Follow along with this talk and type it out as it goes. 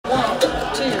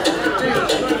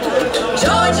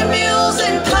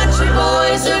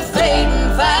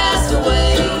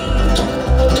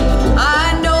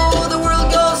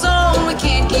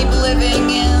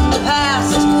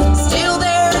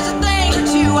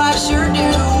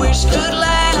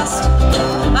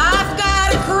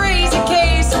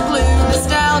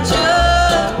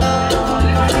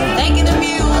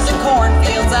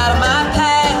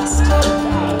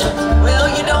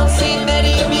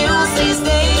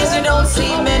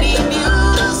see many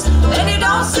mules, and you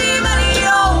don't see many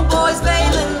old boys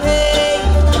baling hay.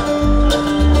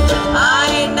 I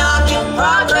ain't knocking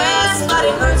progress, but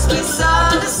it hurts me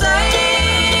son to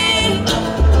say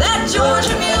that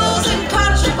Georgia mules and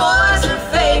country boys are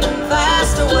fading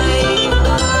fast away.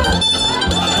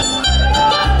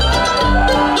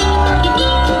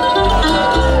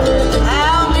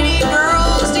 How many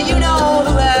girls do you know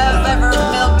who have ever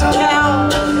milked a cow?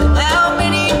 How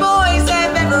many boys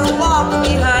have ever walked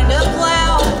behind a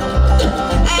plow?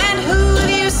 And who have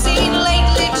you seen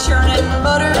lately churning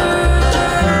butter?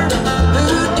 Who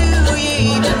do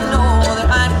you even know that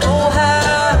might go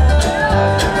how?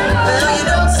 Well, you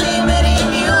don't see many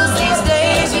mules these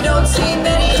days, you don't see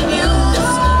many mules,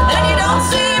 and you don't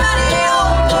see many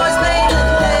old boys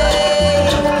baling hay.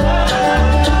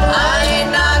 I ain't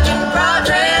knocking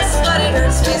progress, but it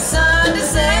hurts me son to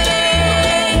say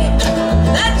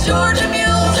that Georgia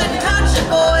mules and country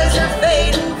boys are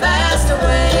fading fast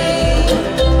away.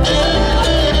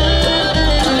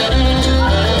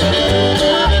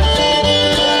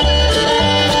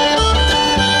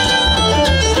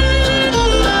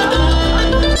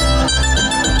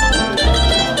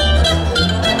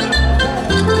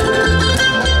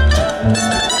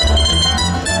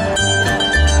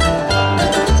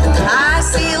 I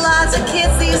see lots of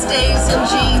kids these days in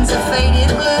jeans of faded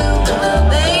blue.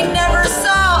 They never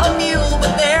saw a mule,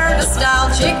 but they're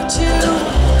nostalgic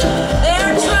too.